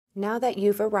Now that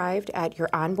you've arrived at your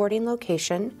onboarding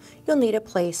location, you'll need a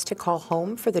place to call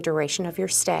home for the duration of your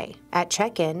stay. At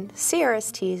check-in,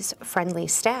 CRST's friendly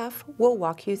staff will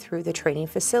walk you through the training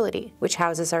facility, which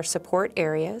houses our support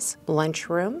areas,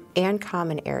 lunchroom, and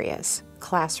common areas,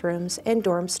 classrooms, and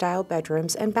dorm-style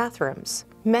bedrooms and bathrooms.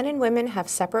 Men and women have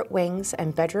separate wings,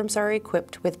 and bedrooms are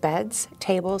equipped with beds,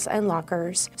 tables, and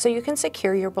lockers so you can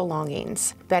secure your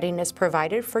belongings. Bedding is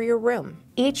provided for your room.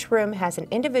 Each room has an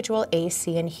individual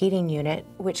AC and heating unit,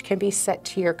 which can be set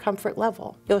to your comfort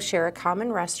level. You'll share a common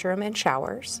restroom and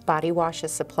showers. Body wash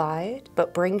is supplied,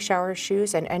 but bring shower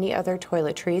shoes and any other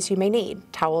toiletries you may need.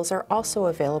 Towels are also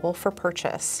available for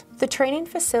purchase. The training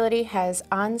facility has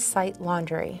on-site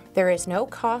laundry. There is no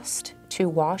cost to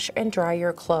wash and dry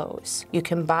your clothes. You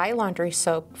can buy laundry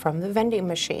soap from the vending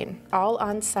machine. All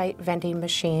on-site vending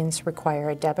machines require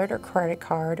a debit or credit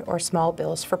card or small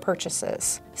bills for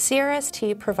purchases.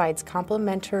 CRST provides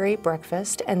complimentary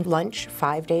breakfast and lunch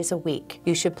 5 days a week.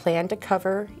 You should plan to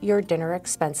cover your dinner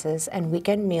expenses and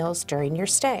weekend meals during your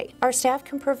stay. Our staff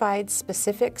can provide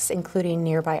specifics, including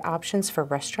nearby options for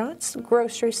restaurants,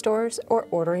 grocery stores, or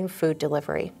ordering food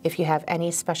delivery. If you have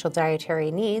any special dietary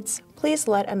needs, please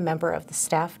let a member of the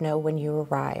staff know when you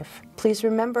arrive. Please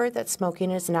remember that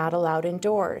smoking is not allowed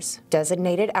indoors.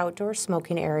 Designated outdoor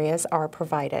smoking areas are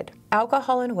provided.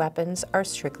 Alcohol and weapons are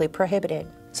strictly prohibited.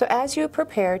 So as you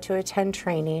prepare to attend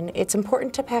training, it's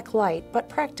important to pack light but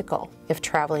practical. If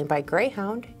traveling by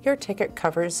Greyhound, your ticket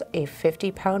covers a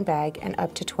 50-pound bag and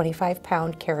up to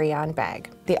 25-pound carry-on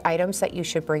bag. The items that you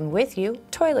should bring with you: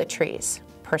 toiletries,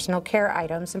 personal care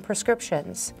items and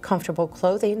prescriptions, comfortable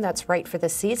clothing that's right for the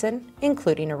season,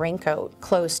 including a raincoat.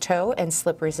 Closed-toe and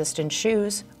slip-resistant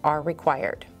shoes are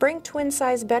required. Bring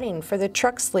twin-size bedding for the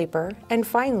truck sleeper, and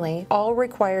finally, all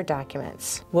required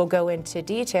documents. We'll go into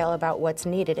detail about what's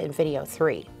needed in Video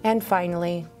 3. And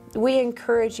finally, we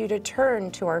encourage you to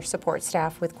turn to our support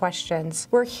staff with questions.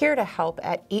 We're here to help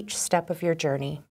at each step of your journey.